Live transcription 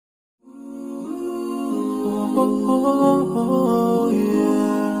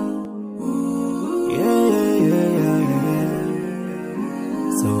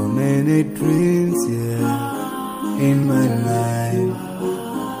So many dreams, in my life.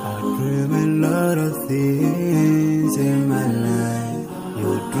 I dream a lot of things in my life.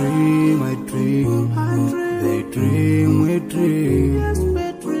 You dream, I dream. They dream, we dream.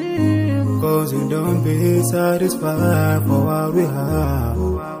 'Cause we don't be satisfied for what we have.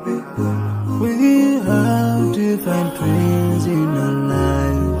 We have different dreams in our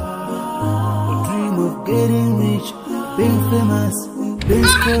life. We dream of getting rich, being famous, being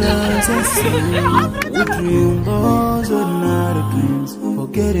scholars and singing. We dream those ordinary dreams,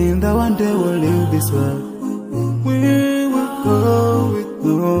 forgetting that one day we'll leave this world. We will go with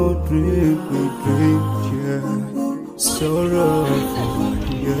no dream, we dream, so rough,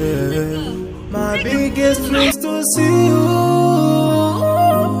 My biggest dream is to see you,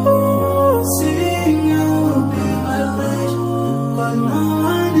 seeing you be my wish, but no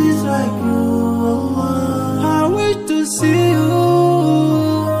one is like you. I wish to see you,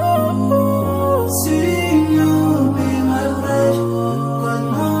 seeing you be my wish, but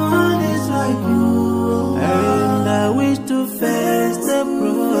no one is like you. And I wish to face the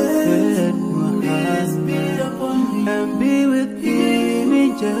prophet Muhammad and be with him in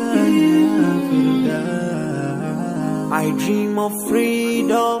Jannah. I dream of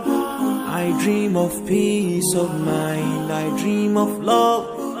freedom, I dream of peace of mind, I dream of love,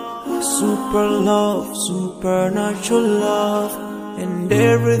 supernatural love, and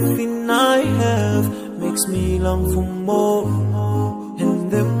everything I have makes me long for more. And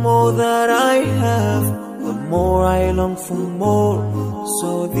the more that I have, the more I long for more. So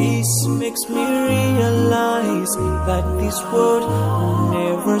this makes me realize that this world will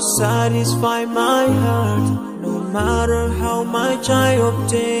never satisfy my heart, no matter how much I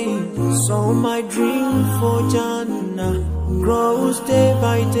obtain. So my dream for Jannah grows day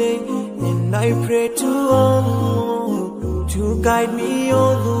by day, and I pray to Allah to guide me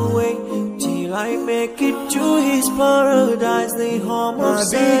all the way till I make it to His paradise, the home of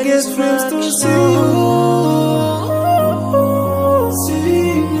satisfaction. My biggest dreams to see you,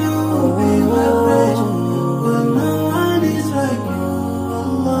 seeing you be my wish, but no one is like you.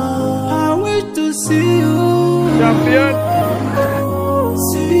 I wish to see you, champion.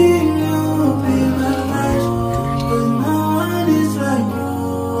 Seeing you be my wish, but no one is like you.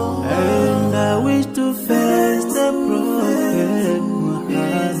 And I wish to face the prophet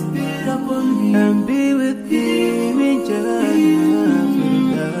Muhammad and be with him in Jannah.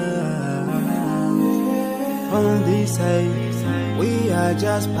 On this side, we are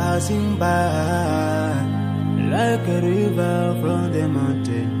just passing by, like a river from the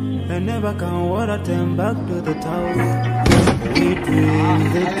mountain, and never can water turn back to the town. We dream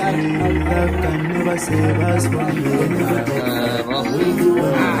the dream that can never save us from the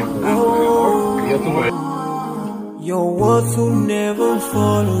Your words will never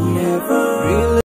follow, never really.